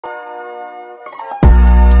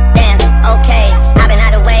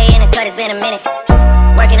but it's been a minute.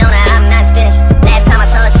 Working on her, I'm not finished. Last time I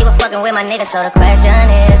saw her, she was fucking with my nigga. So the question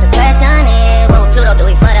is, what would Pluto do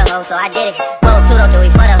we for the hoe? So I did it. What would Pluto do we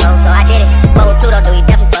for the hoe? So I did it. What would Pluto do we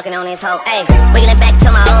definitely fucking on this hoe? Ayy, wiggling back to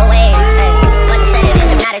my old ways. Ayy, bunch of sedative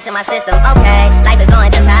hypnotics in my system. Okay, life is going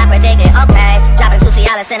just how I predicted. Okay, dropping 2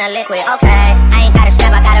 Cialis in a liquid. Okay, I ain't got a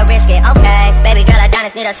strap, I gotta risk it. Okay, baby girl,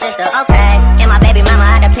 Adonis need a sister. Okay, and my baby mama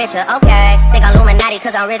out the picture. Okay, think I'm Illuminati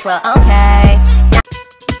cause I'm rich. Well, okay.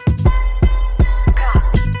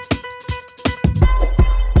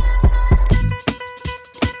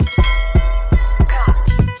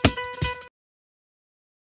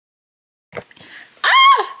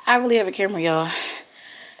 I really have a camera, y'all.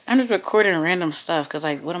 I'm just recording random stuff because,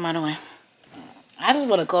 like, what am I doing? I just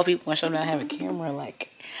want to call people and show them I have a camera,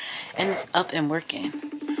 like, and it's up and working.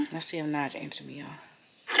 Let's see if Naj answers me, y'all.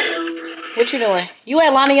 What you doing? You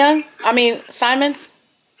at Lonnie Young? I mean, Simon's?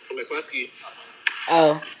 I'm at Klasky.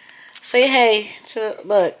 Oh. Say hey to,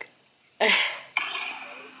 look.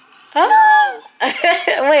 Oh.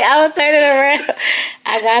 Wait, I was turning around.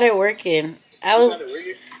 I got it working. I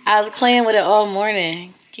was playing with it all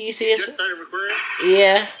morning. Can you see this? Just started recording?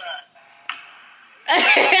 Yeah.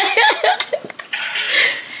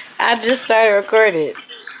 I just started recording.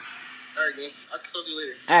 Alright, man. I'll talk to you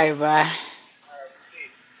later. Alright, bye.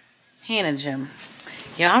 He in the gym.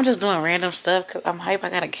 Yo, I'm just doing random stuff because I'm hype. I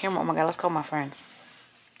got a camera. Oh my god, let's call my friends.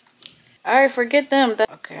 Alright, forget them.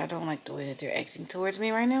 Okay, I don't like the way that they're acting towards me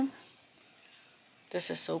right now. This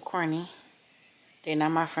is so corny. They're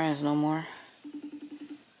not my friends no more.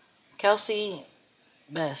 Kelsey,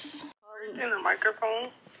 Bess. In the microphone?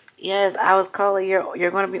 Yes, I was calling.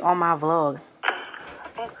 You're going to be on my vlog.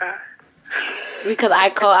 Okay. Because I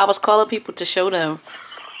was calling people to show them.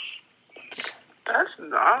 That's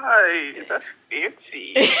nice. That's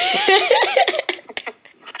fancy.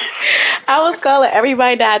 I was calling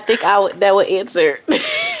everybody that I think that would answer.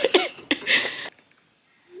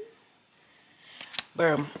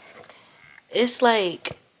 Bro, it's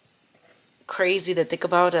like crazy to think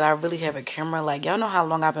about that I really have a camera. Like, y'all know how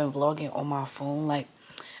long I've been vlogging on my phone. Like,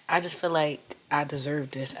 I just feel like I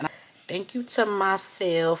deserve this. And thank you to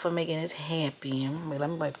myself for making this happen. Wait, let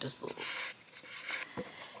me wipe this off.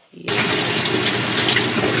 Yeah.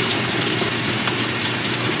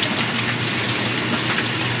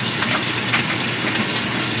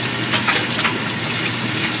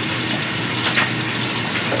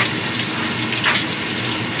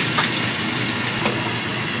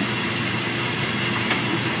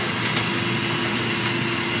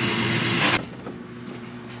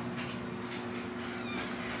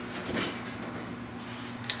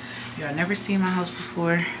 Y'all never seen my house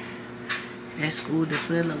before. At school, this is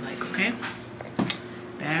what it look like, okay?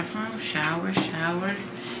 Bathroom, shower,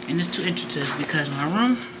 and there's 2 entrances because my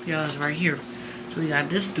room, y'all, is right here. So we got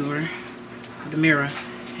this door, the mirror,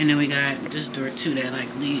 and then we got this door too that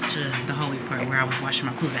like lead to the hallway part where I was washing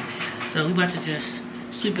my clothes at. So we about to just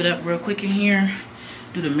sweep it up real quick in here,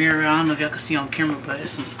 do the mirror. I don't know if y'all can see on camera, but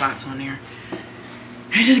there's some spots on there.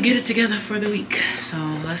 And just get it together for the week. So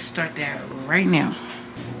let's start that right now.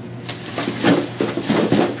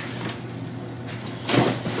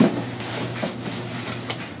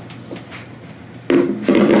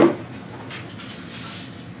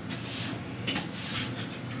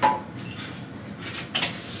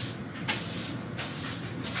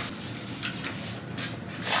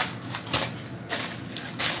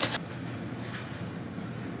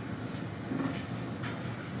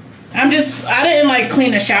 I didn't like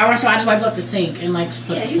clean the shower, so I just wiped up the sink and like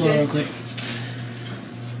swept the floor real quick.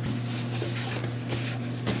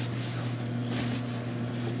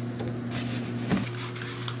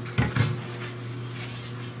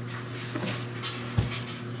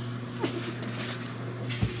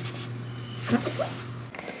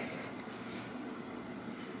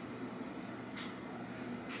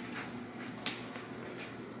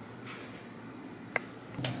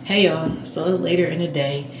 Hey y'all, so it's later in the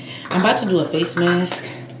day. I'm about to do a face mask.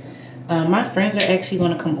 My friends are actually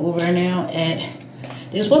going to come over now at,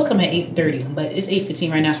 they were supposed to come at 8:30, but it's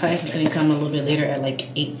 8:15 right now, so I asked them to come a little bit later at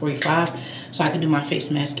like 8:45 so I can do my face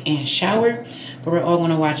mask and shower. But we're all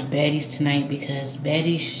going to watch Baddies tonight because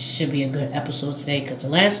Baddies should be a good episode today because the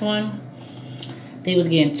last one, they was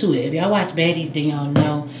getting to it. If y'all watch Baddies, then y'all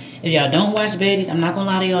know. If y'all don't watch Baddies, I'm not going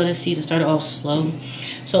to lie to y'all, this season started off slow.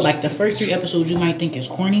 So like the first 3 episodes you might think is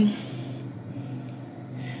corny.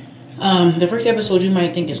 The first episode you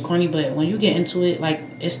might think is corny, but when you get into it, like,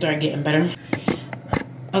 it start getting better.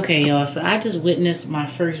 Okay, y'all, so I just witnessed my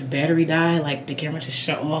first battery die. Like, the camera just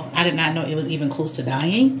shut off. I did not know it was even close to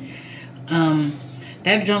dying.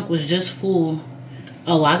 That junk was just full.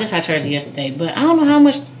 Oh, well, I guess I charged it yesterday, but I don't know how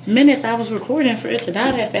much minutes I was recording for it to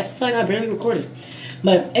die that fast. I feel like I barely recorded.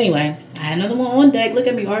 But anyway, I had another one on deck. Look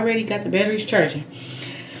at me, already got the batteries charging.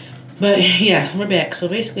 But yeah, we're back. So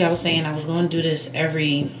basically I was saying I was going to do this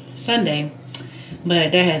every Sunday,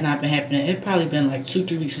 but that has not been happening. It's probably been like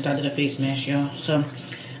 2-3 weeks since I did a face mask, y'all. So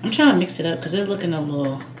I'm trying to mix it up because it's looking a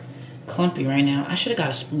little clumpy right now. I should have got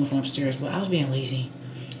a spoon from upstairs, but I was being lazy.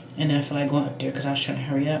 And then I feel like going up there because I was trying to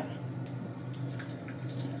hurry up.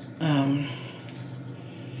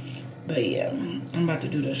 But yeah, I'm about to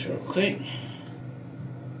do this real quick.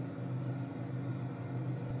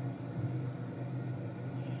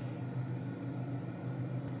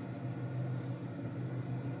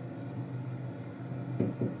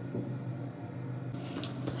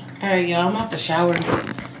 Alright, y'all, I'm out the shower.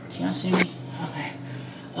 Can y'all see me? Okay.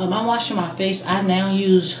 I'm washing my face. I now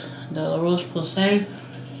use the La Roche-Posay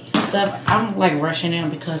stuff. I'm like rushing them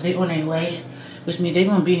because they on their way, which means they're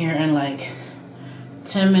gonna be here in like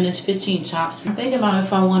 10 minutes, 15 tops. I'm thinking about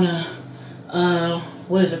if I wanna,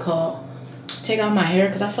 what is it called? Take out my hair,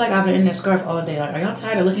 because I feel like I've been in that scarf all day. Like, are y'all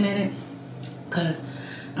tired of looking at it? Because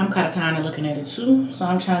I'm kind of tired of looking at it too. So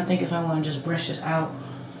I'm trying to think if I want to just brush this out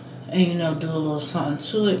and, you know, do a little something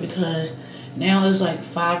to it, because now there's like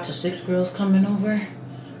 5 to 6 girls coming over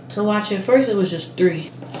to watch it. First it was just 3.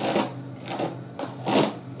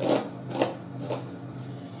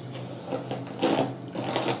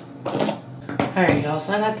 Alright, y'all,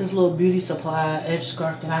 so I got this little beauty supply edge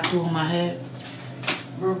scarf that I threw on my head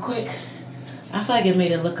real quick. I feel like it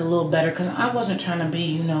made it look a little better because I wasn't trying to be,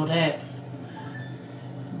 you know, that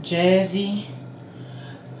jazzy.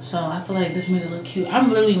 So I feel like this made it look cute. I'm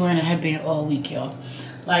literally wearing a headband all week, y'all.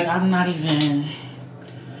 Like, I'm not even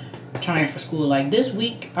trying for school. Like, this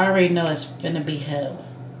week, I already know it's finna be hell.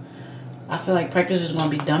 I feel like practice is gonna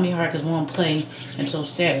be dummy hard because we won't play until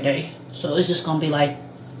Saturday. So it's just gonna be like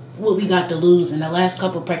what we got to lose. And the last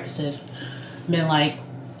couple practices been like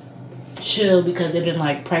chill because they've been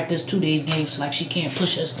like practice 2 days games. So like she can't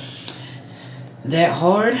push us that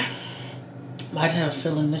hard. I just have a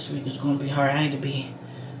feeling this week is gonna be hard. I need to be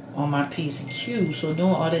on my P's and Q's. So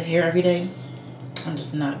doing all this hair every day, I'm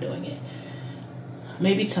just not doing it.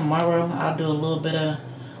 Maybe tomorrow I'll do a little bit of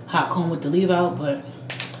hot comb with the leave out, but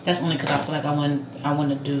that's only because I feel like I want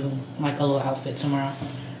to do like a little outfit tomorrow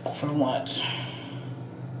for once.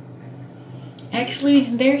 Actually,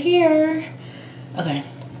 they're here. Okay,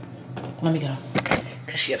 let me go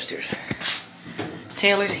because she upstairs.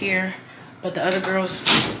 Taylor's here, but the other girls,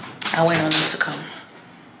 I wait on them to come.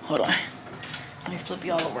 Hold on. Let me flip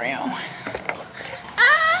y'all around.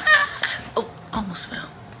 Ah! Oh, almost fell.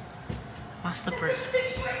 My slippers.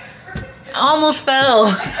 I almost fell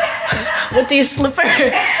with these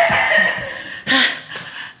slippers.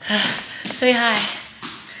 Say hi.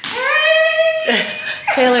 Hey!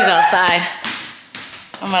 Taylor's outside.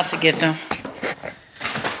 I'm about to get them.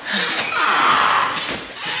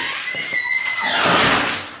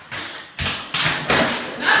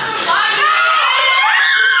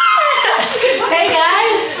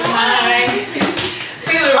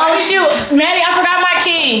 Maddie, I forgot my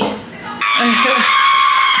key. I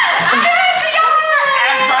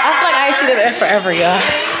feel like I should have been forever, y'all.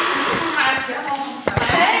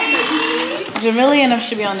 Jamila and them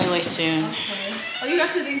should be on their way soon. Oh, you got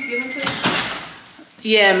to Thanksgiving too?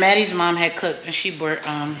 Yeah, Maddie's mom had cooked and she brought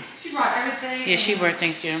she brought everything. Yeah, she brought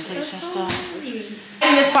Thanksgiving plates and stuff. I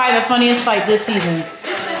think it's probably the funniest fight this season.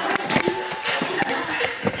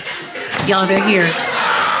 Y'all, they're here.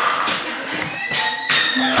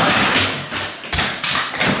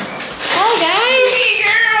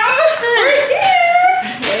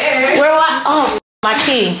 My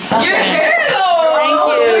key. Okay. Your hair though.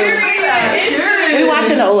 Thank you. We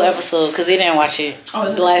watching the old episode because they didn't watch it.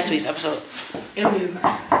 Oh, the last week's episode. It'll be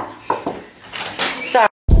Sorry.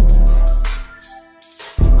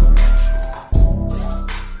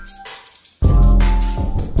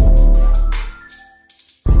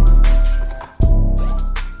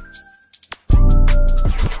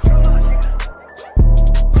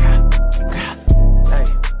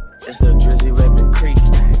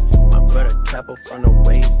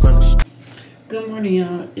 Good morning,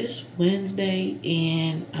 y'all. It's Wednesday,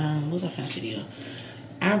 and what's I finna say to y'all?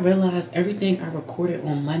 I realized everything I recorded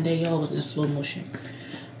on Monday, y'all, was in slow motion.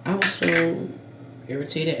 I was so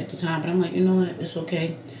irritated at the time, but I'm like, you know what? It's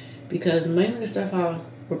okay, because mainly the stuff I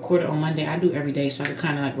recorded on Monday, I do every day, so I can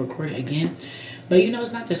kind of like record it again. But you know,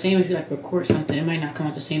 it's not the same if you like record something. It might not come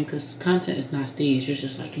out the same because content is not staged. It's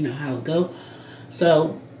just like, you know how it go.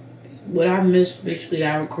 So what I missed, basically,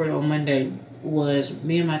 that I recorded on Monday was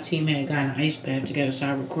me and my team had gotten an ice bath together, so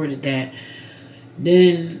I recorded that.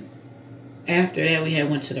 Then after that, we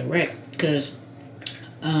had went to the rec because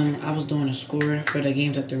I was doing a score for the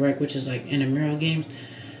games at the rec, which is like intramural games.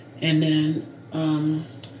 And then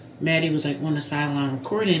Maddie was like on the sideline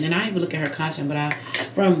recording, and I didn't even look at her content, but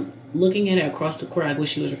from looking at it across the court, I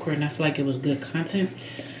wish she was recording. I feel like it was good content.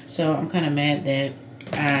 So I'm kind of mad that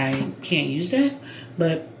I can't use that,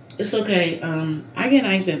 but it's okay. I get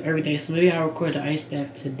an ice bath every day, so maybe I'll record the ice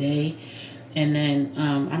bath today. And then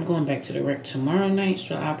I'm going back to the rec tomorrow night,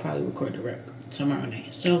 so I'll probably record the rec tomorrow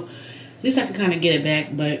night. So at least I can kind of get it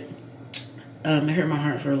back, but it hurt my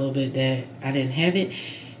heart for a little bit that I didn't have it.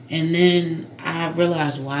 And then I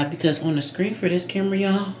realized why, because on the screen for this camera,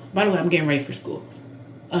 y'all, by the way, I'm getting ready for school.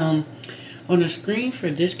 On the screen for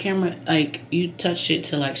this camera, like, you touch it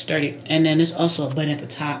to like start it, and then there's also a button at the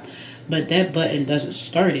top, but that button doesn't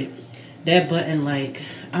start it. That button, like,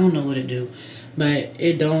 I don't know what it do, but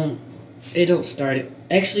it don't start it.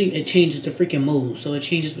 Actually, it changes the freaking mode, so it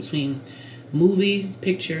changes between movie,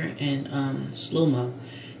 picture, and slow-mo.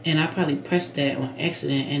 And I probably pressed that on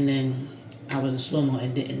accident, and then I was in slow-mo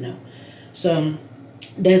and didn't know. So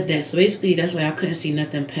that's that. So basically, that's why I couldn't see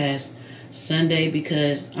nothing past Sunday,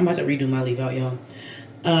 because I'm about to redo my leave out, y'all.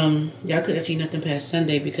 Y'all couldn't see nothing past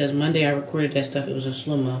Sunday because Monday I recorded that stuff. It was in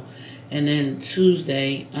slow-mo. And then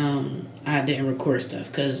Tuesday, I didn't record stuff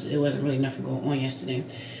because it wasn't really nothing going on yesterday.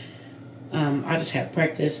 I just had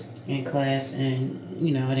practice in class, and,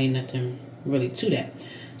 you know, it ain't nothing really to that.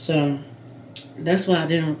 So that's why I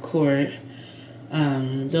didn't record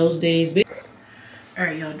those days.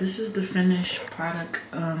 Alright, y'all, this is the finished product.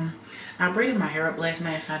 I braided my hair up last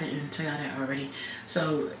night, if I didn't tell y'all that already.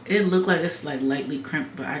 So it looked like it's like lightly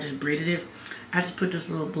crimped, but I just braided it. I just put this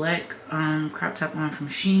little black crop top on from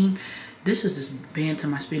Shein. This is this band to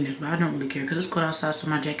my spindles, but I don't really care because it's cold outside, so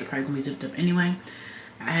my jacket probably gonna be zipped up anyway.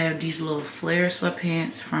 I have these little flare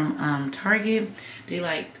sweatpants from Target. They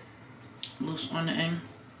like loose on the end.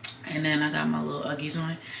 And then I got my little Uggies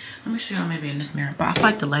on. Let me show y'all maybe in this mirror, but I feel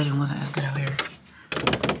like the lighting wasn't as good out here.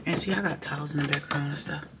 And see, I got towels in the background and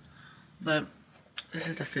stuff. But this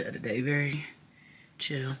is the fit of the day. Very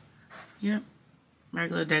chill. Yep.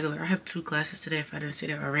 Regular degular. I have 2 classes today if I didn't say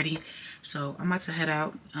that already. So I'm about to head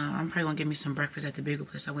out. I'm probably going to get me some breakfast at the bagel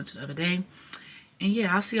place I went to the other day. And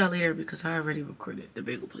yeah, I'll see y'all later because I already recorded the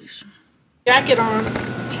bagel place. Jacket on.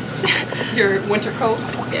 Your winter coat?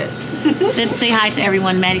 Yes. Say hi to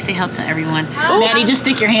everyone. Maddie, say hello to everyone. Hi. Maddie, just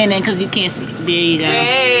stick your hand in because you can't see. There you go.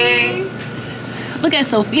 Hey. Look at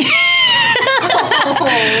Sophie.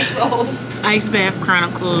 Oh, so. Ice Bath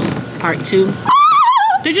Chronicles Part 2.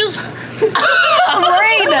 Did you... I'm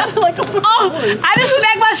rain. Like I just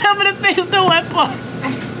smacked myself in the face the wet part.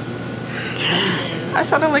 I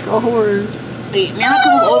sounded like a horse. Wait, now I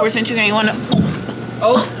come over since you ain't wanna.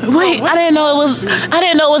 Oh wait! I didn't know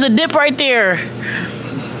it was a dip right there.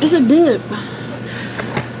 It's a dip.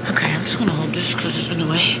 Okay, I'm just gonna hold this because it's in the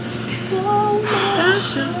way.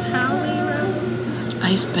 That's just how we roll.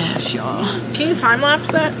 Ice baths, y'all. Can you time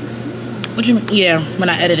lapse that? What you mean? Yeah, when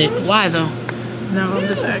I edit it. Why though? No, I'm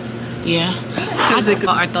just asking. Yeah. I think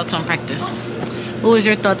about our thoughts on practice. What was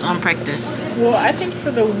your thoughts on practice? Well, I think for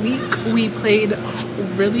the week we played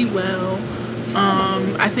really well.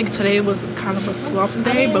 I think today was kind of a slump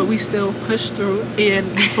day, but we still pushed through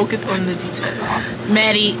and we focused on the details.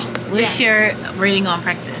 Maddie, what's your rating on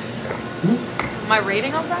practice? My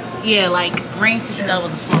rating on practice? Yeah, like Rain said she thought it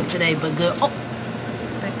was a slump today, but good. Oh,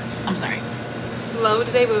 Thanks. I'm sorry. Slow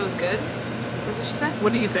today, but it was good. That's what she said?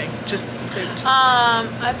 What do you think? Just say what you think.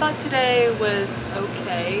 I thought today was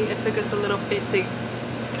okay. It took us a little bit to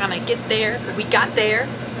kind of get there, but we got there,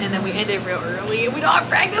 and then we ended real early, and we don't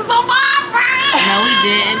practice no more. No, we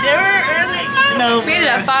didn't. They were early. No, we ended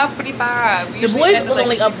at 5:45. The boys was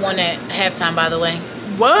only up 1 at halftime, by the way.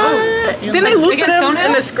 What? Didn't they lose to them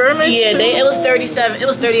in the skirmish? Yeah, it was 37. It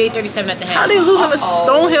was 38-37 at the half. How they lose on the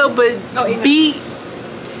Stonehill but beat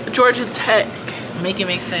Georgia Tech? Make it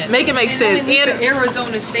make sense. Make it make sense. And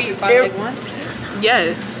Arizona State by like 1.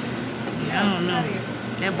 Yes. Yeah, I don't know.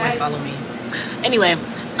 That boy follow me. Anyway,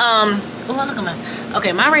 oh look at my.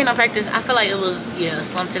 Okay, my rating on practice, I feel like it was a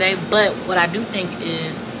slump today. But what I do think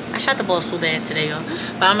is I shot the ball so bad today, y'all.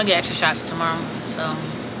 But I'm gonna get extra shots tomorrow, so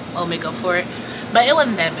I'll make up for it. But it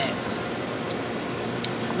wasn't that bad.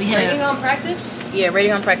 We have rating on practice? Yeah,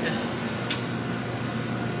 rating on practice.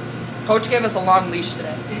 Coach gave us a long leash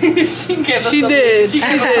today. She did.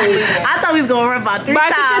 I thought we was gonna run about 3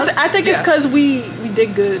 times. I think it's because we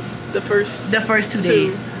did good the first 2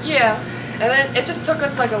 days. Yeah, and then it just took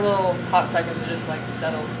us like a little hot second to just like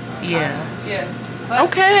settle. Yeah. Yeah. But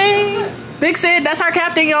okay. Big Sid, that's our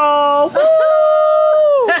captain, y'all.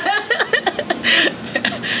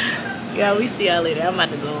 Yeah, we see y'all later. I'm about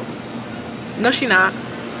to go. No, she not.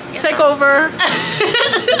 Take over.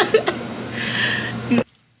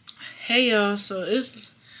 Hey y'all, so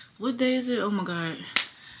it's, what day is it? Oh my god.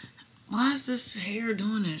 Why is this hair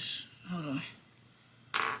doing this? Hold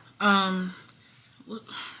on. What?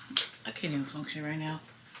 I can't even function right now.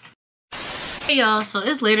 Hey y'all, so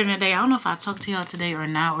it's later in the day. I don't know if I talked to y'all today or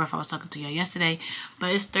not, or if I was talking to y'all yesterday,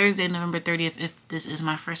 but it's Thursday, November 30th, if this is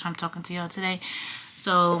my first time talking to y'all today.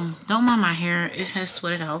 So don't mind my hair, it has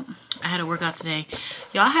sweated out. I had to work out today.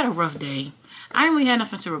 Y'all, I had a rough day. I didn't really have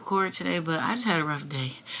nothing to record today, but I just had a rough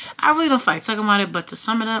day. I really don't like talking about it, but to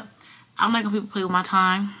sum it up, I don't like when people play with my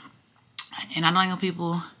time, and I don't like when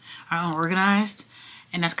people are unorganized.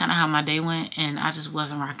 And that's kind of how my day went, and I just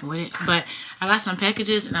wasn't rocking with it. But I got some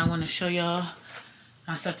packages, and I want to show y'all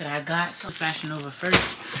my stuff that I got. So Fashion Nova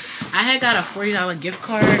first. I had got a $40 gift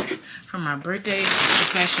card for my birthday to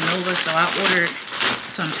Fashion Nova, so I ordered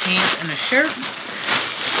some pants and a shirt.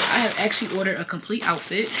 I have actually ordered a complete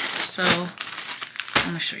outfit, so I'm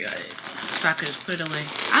going to show y'all it, so I could just put it away.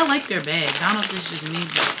 I like their bags. I don't know if this is just me,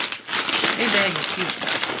 but their bag is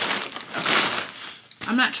cute.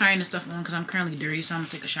 I'm not trying this stuff on because I'm currently dirty, so I'm going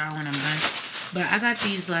to take a shower when I'm done. But I got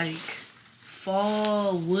these, like,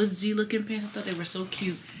 fall woodsy looking pants. I thought they were so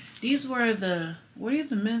cute. These were the, were these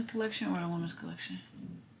the men's collection or the women's collection?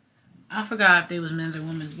 I forgot if they was men's or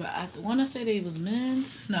women's, but I want to say they was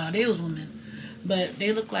men's. No, they was women's. But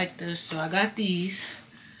they look like this, so I got these.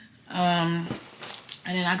 And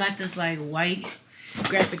then I got this, like, white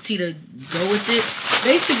graphic tee to go with it.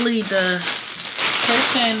 Basically, the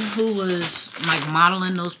person who was like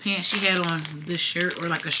modeling those pants, she had on this shirt or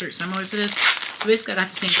like a shirt similar to this. So basically I got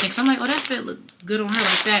the same thing. So I'm like, oh, that fit looked good on her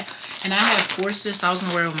like that. And I had forces, so I was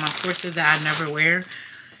gonna wear my forces that I never wear.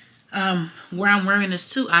 Where I'm wearing this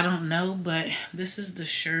too, I don't know, but this is the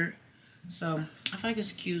shirt. So I feel like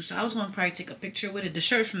it's cute. So I was gonna probably take a picture with it. The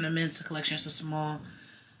shirt's from the men's collection, so small.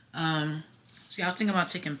 See, I was thinking about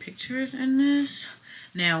taking pictures in this.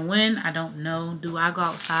 Now when, I don't know. Do I go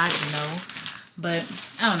outside? No. But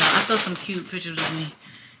I don't know. I thought some cute pictures of me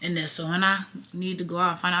in this. So when I need to go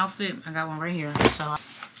out and find an outfit, I got one right here. So,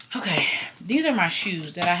 okay. These are my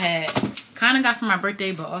shoes that I had kind of got for my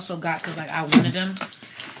birthday, but also got because like I wanted them.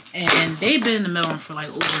 And they've been in the mail for like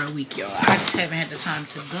over a week, y'all. I just haven't had the time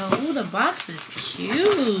to go. Ooh, the box is cute.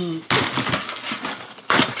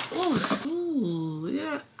 Ooh,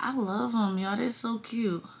 yeah. I love them, y'all. They're so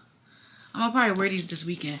cute. I'm gonna probably wear these this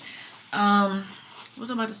weekend. What was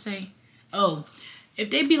I about to say? Oh, if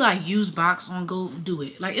they be like used box on, go do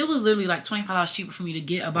it. Like it was literally like $25 cheaper for me to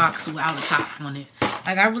get a box without a top on it.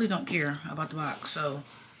 Like I really don't care about the box. So,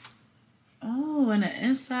 oh, and the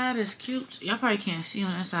inside is cute. Y'all probably can't see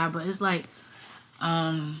on the inside, but it's like,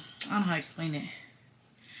 I don't know how to explain it.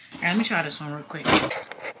 Alright, let me try this one real quick.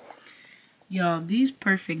 Y'all, these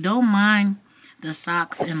perfect. Don't mind the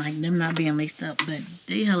socks and like them not being laced up, but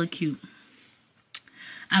they hella cute.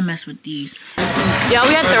 I mess with these. Y'all,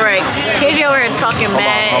 we at the right. KJ over here talking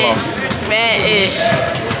mad-ish.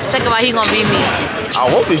 Talking about he gonna beat me. I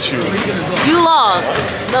won't beat you. You lost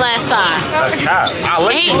the last time. That's cap. I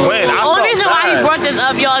let you win. The only reason why he brought this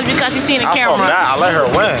up, y'all, is because he's seen the camera. I let her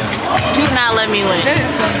win. He's not letting me win. That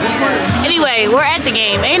is so weird. Anyway, we're at the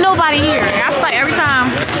game. Ain't nobody here. I feel like every time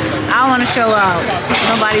I want to show out,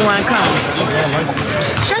 nobody want to come.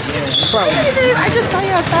 Shut bro. I just saw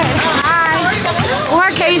you outside. Hi. Well,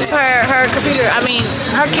 her case for her computer. I mean,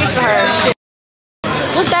 her case for her shit.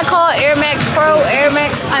 What's that called? Air Max Pro? Air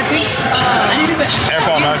Max? I think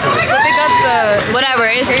AirPod Max. but they got the Whatever.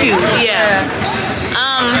 It's cute. Yeah.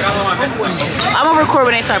 I'm gonna record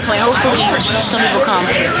when they start playing. Hopefully, some people come.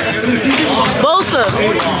 Bosa,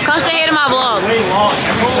 come say hey to my vlog. I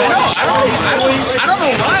don't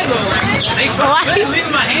know why though. Why? They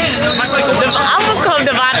leaving my hand and they're like, I'm just calling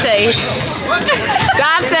Devontae.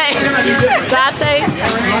 Dante.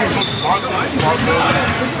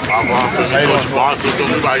 Coach Boss is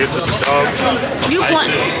going to get this dub.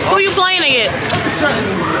 Who you playing against?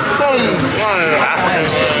 Some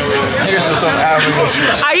African. Some African.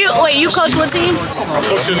 Are you? Wait, you coach what team? I'm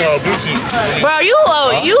coaching Bootsy. Bro, you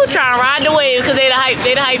trying to ride the wave because they the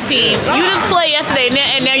hype team. You just played yesterday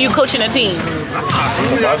and now you coaching a team.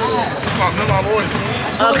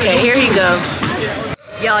 Okay, here he go.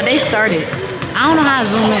 Y'all, they started. I don't know how to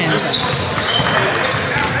zoom in.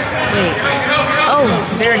 Wait. Oh,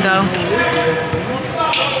 there we go.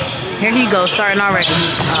 Here he goes, starting already.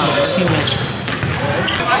 Oh, he missed.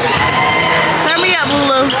 Turn me up,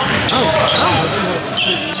 Lulu. Oh.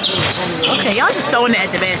 Okay, y'all just throwing it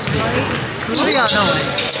at the basket. What are y'all doing?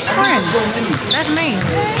 Friend, that's me.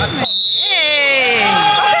 Hey.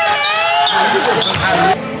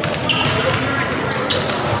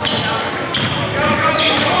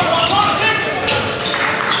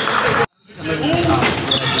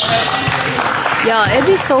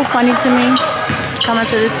 be so funny to me coming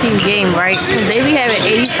to this team game, right? Because they be having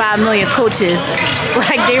 85 million coaches.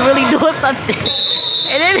 Like, they really doing something.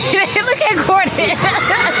 And then they look at Gordon. He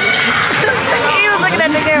was looking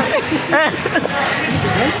at the camera.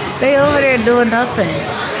 They over there doing nothing.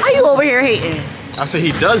 Why you over here hating? I said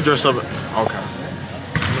he does dress up. Okay.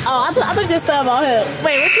 Oh, I thought you just said about him.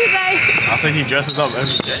 Wait, what you say? I said he dresses up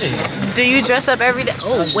every day. Do you dress up every day?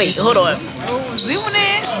 Oh, wait, hold on. Zooming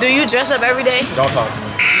in. Do you dress up every day? Don't talk to me.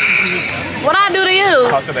 What I do to you?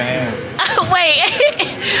 Talk to the hand. Wait,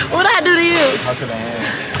 what I do to you? Talk to the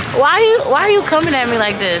hand. Why are you coming at me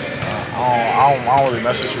like this? I don't really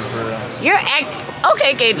mess with you for real. You're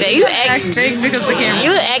okay, KJ. You act fake because the camera.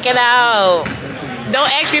 You acting out. Don't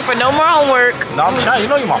ask me for no more homework. No, I'm trying. You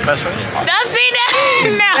know you're my best friend. Don't see that.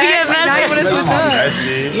 Now you're best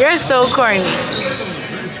friend. You're so corny.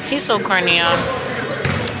 He's so corny, y'all.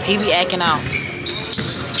 He be acting out.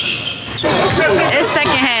 It's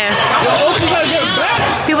second half.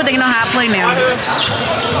 People think they know how to play now.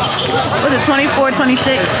 Was it 24,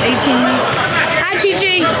 26, 18? Hi,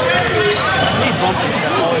 Chi-Chi.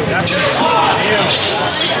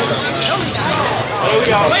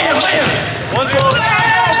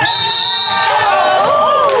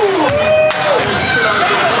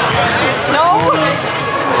 No.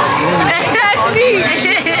 That's me.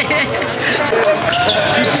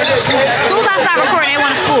 As soon as I start recording, they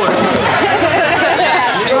want to score.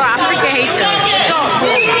 Bro, I freaking hate them.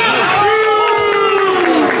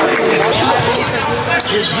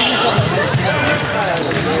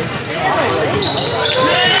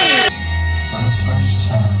 For the first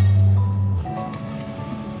time.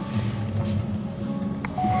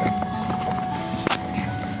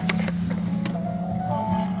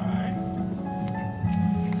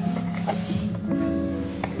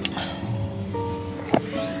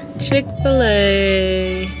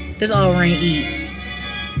 Chick-fil-A. That's all Rain eat.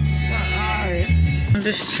 I'm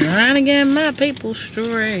just trying to get my people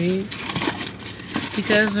straight.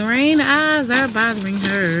 Because Rain eyes are bothering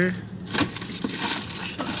her.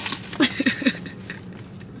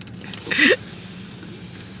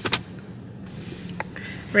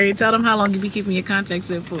 Rain, tell them how long you be keeping your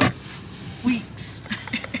contacts in for. Weeks,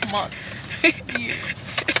 months, years.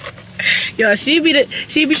 Yo, she be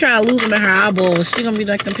trying to lose them in her eyeballs. She gonna be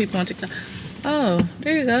like them people on TikTok. Oh,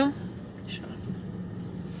 there you go.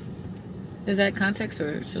 Is that context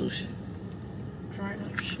or solution? Right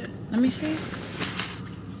up shit. Let me see.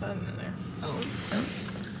 Nothing in there. Oh.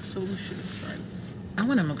 Solution is right. I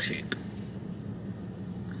want a milkshake.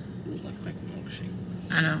 You look like a milkshake.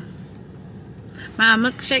 I know. My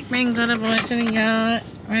milkshake brings all the boys to the yard.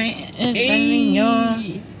 Right? It's banging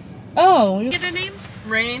yard. Oh. Get a name?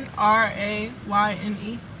 Rain,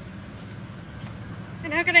 R-A-Y-N-E.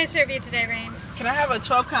 And how can I serve you today, Rain? Can I have a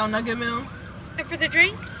 12-count nugget meal? And for the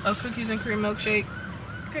drink? A cookies and cream milkshake?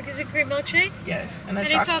 Cookies and cream milkshake? Yes. And a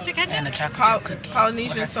Any sauce or ketchup? And a chocolate chip cookie.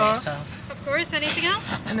 Polynesian sauce. Of course. Anything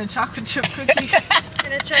else? And a chocolate chip cookie.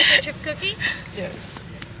 And a chocolate chip cookie? Yes.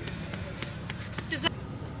 Does that...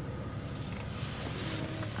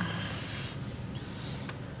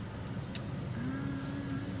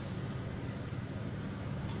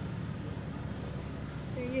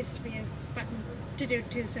 There used to be a button to do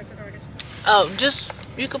 2 separate orders. Oh, just,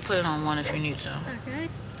 you could put it on one if you need to. Okay.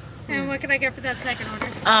 And what can I get for that second order?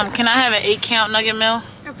 Can I have an 8-count nugget meal?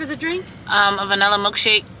 And for the drink? A vanilla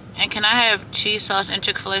milkshake. And can I have cheese sauce and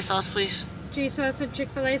Chick-fil-A sauce, please? Cheese sauce and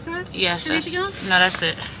Chick-fil-A sauce? Yes. Anything else? No, that's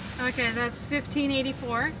it. Okay, that's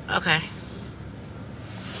 $15.84. Okay.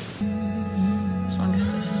 What song is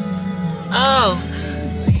this? Oh.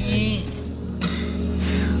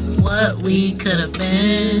 What we could have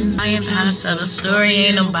been. I ain't trying to sell a story,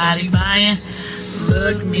 ain't nobody buying.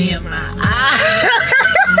 Look me in my eyes.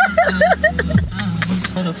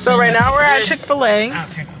 So right now we're at Chick-fil-A.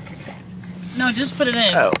 No, just put it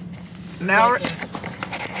in. Oh. Now Like we're... this.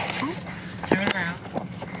 Turn it around.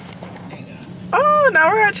 There you go. Oh,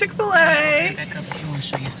 now we're at Chick-fil-A. Back up if you want to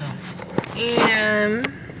show yourself. And...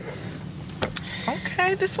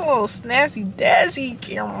 Okay, this is a little snazzy dazzy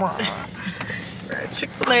camera. We're at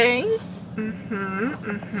Chick-fil-A.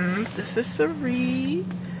 This is Cire.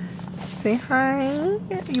 Say hi.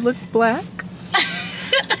 You look black.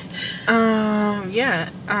 Yeah.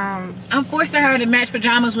 I'm forcing her to match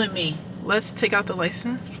pajamas with me. Let's take out the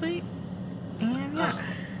license plate. And yeah.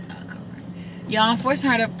 Y'all, I'm forcing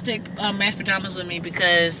her to take match pajamas with me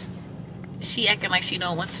because she acting like she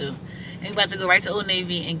don't want to. And we about to go right to Old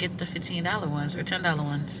Navy and get the $15 ones or $10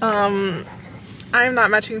 ones. I am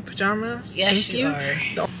not matching pajamas. Yes, Thank you you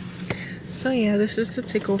are. So yeah, this is the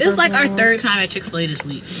takeover. This is like our vlog. 3rd time at Chick-fil-A this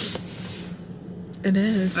week. It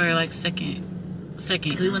is. Or like second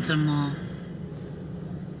Second, because we went to the mall.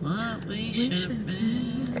 What we should have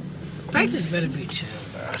been. Practice better be chill,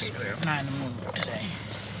 bro. I swear. I'm not in the mood today.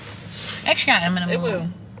 Actually, I am in the mood. It will.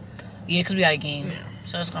 Yeah, because we got a game. Yeah.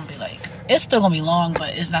 So it's going to be like, it's still going to be long,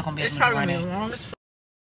 but it's not going to be as much running. It's probably going to be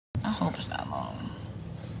long. I hope it's not long.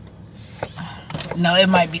 No, it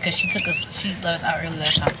might be because she let us out early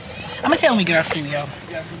last time. I'm going to say when we get our food, y'all.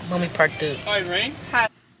 Yeah. When we parked up. Hi, Rain. Hi.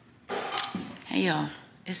 Hey, y'all.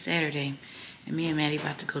 It's Saturday. And me and Maddie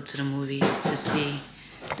about to go to the movies to see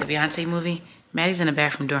the Beyonce movie. Maddie's in the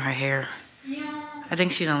bathroom doing her hair. Yeah. I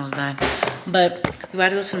think she's almost done. But we about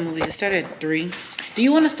to go to the movies. It started at 3. Do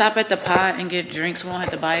you want to stop at the pod and get drinks? We won't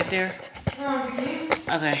have to buy it there.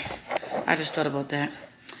 Okay. I just thought about that.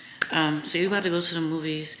 So we about to go to the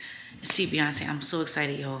movies and see Beyonce. I'm so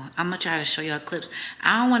excited, y'all. I'm going to try to show y'all clips.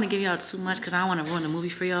 I don't want to give y'all too much because I don't want to ruin the movie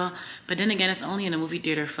for y'all. But then again, it's only in the movie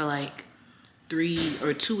theater for like 3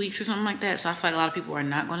 or 2 weeks or something like that. So I feel like a lot of people are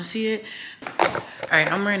not going to see it. Alright,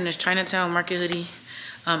 I'm wearing this Chinatown Market hoodie.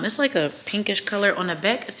 It's like a pinkish color. On the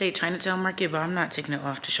back, it say Chinatown Market, but I'm not taking it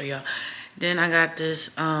off to show y'all. Then I got this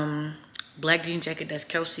black jean jacket that's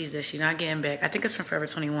Kelsey's that she's not getting back. I think it's from Forever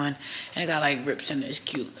 21. And it got like rips in it. It's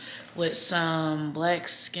cute. With some black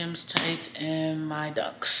Skims tights and my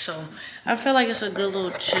Dunks. So I feel like it's a good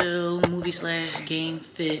little chill movie / game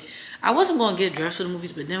fit. I wasn't going to get dressed for the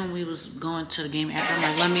movies, but then when we was going to the game after, I'm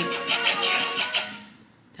like, let me...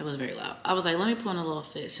 That was very loud. I was like, let me put on a little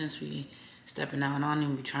fit since we stepping out and I don't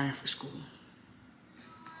even be trying for school.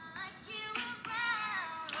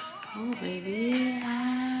 Oh, baby,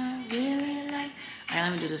 I really like... All right,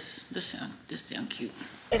 let me do this. This sound cute.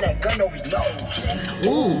 Ooh,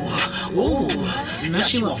 now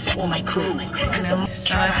she won't fuck with my crew. And I'm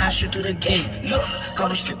trying to hash you through the gate. Look, go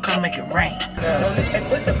to strip, come make it rain. And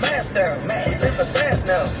put the mask down, man. It's the fast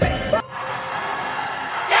now.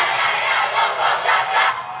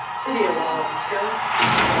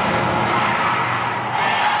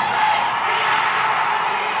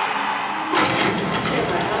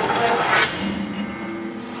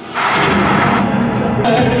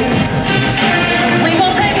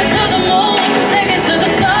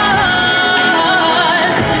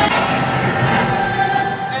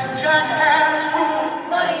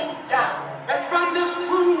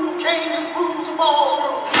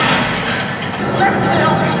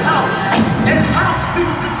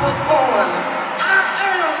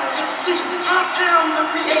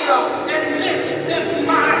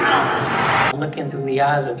 Looking through the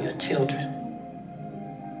eyes of your children.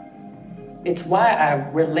 It's why I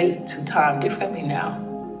relate to time differently now.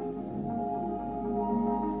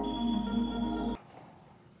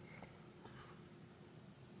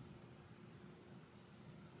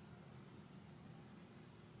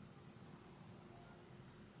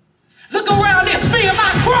 Look around, it's me and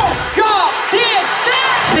my crew. Y'all did that.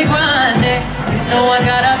 Big grinding. You know I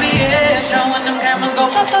gotta be here. Showing them cameras go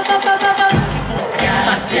pop, pop, pop, pop, pop, pop.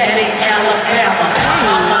 My daddy, Alabama.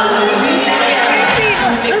 Mama, Louisiana.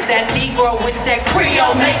 Mix that Negro with that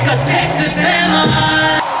Creole, make a Texas Bama.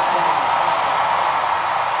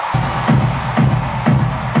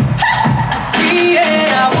 I see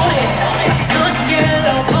it, I want it. I stuck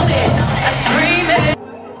together, want it. I dream it.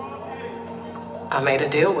 I made a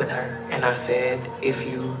deal with her and I said, if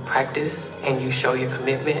you practice and you show your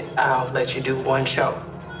commitment, I'll let you do one show.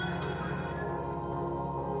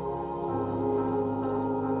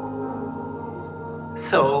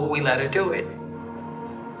 So we let her do it.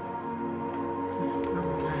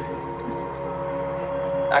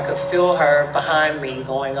 I could feel her behind me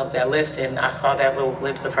going up that lift and I saw that little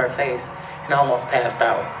glimpse of her face and I almost passed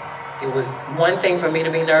out. It was one thing for me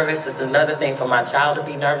to be nervous, it's another thing for my child to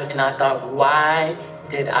be nervous, and I thought, why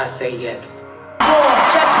did I say yes?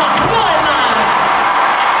 That's my bloodline.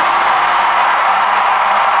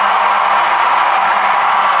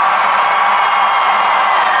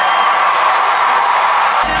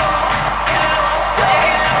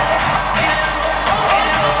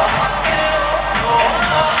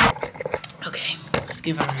 Okay, let's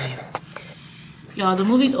give our review. Y'all, the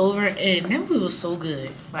movie's over and that movie was so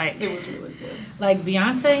good. Like, it was really good. Like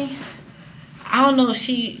Beyonce, I don't know if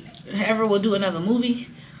she ever will do another movie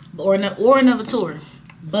or another tour,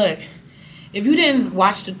 but if you didn't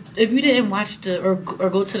watch the or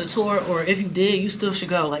go to the tour, or if you did, you still should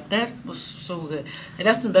go. Like, that was so good. Like,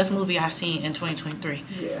 that's the best movie I've seen in 2023.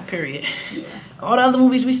 Yeah. Period. Yeah. All the other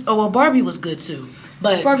movies well, Barbie was good too.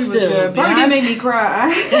 But Barbie was good. Barbie did make me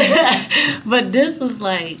cry. But this was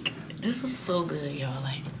so good, y'all.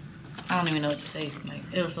 Like, I don't even know what to say. Like,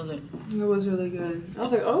 it was so good. It was really good. I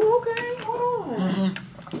was like, oh, okay, hold on.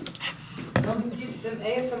 Them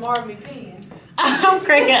ASMR be paying. I'm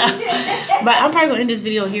cracking up. But I'm probably gonna end this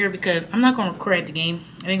video here because I'm not gonna record the game.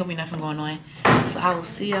 There ain't gonna be nothing going on. So I will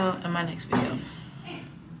see y'all in my next video.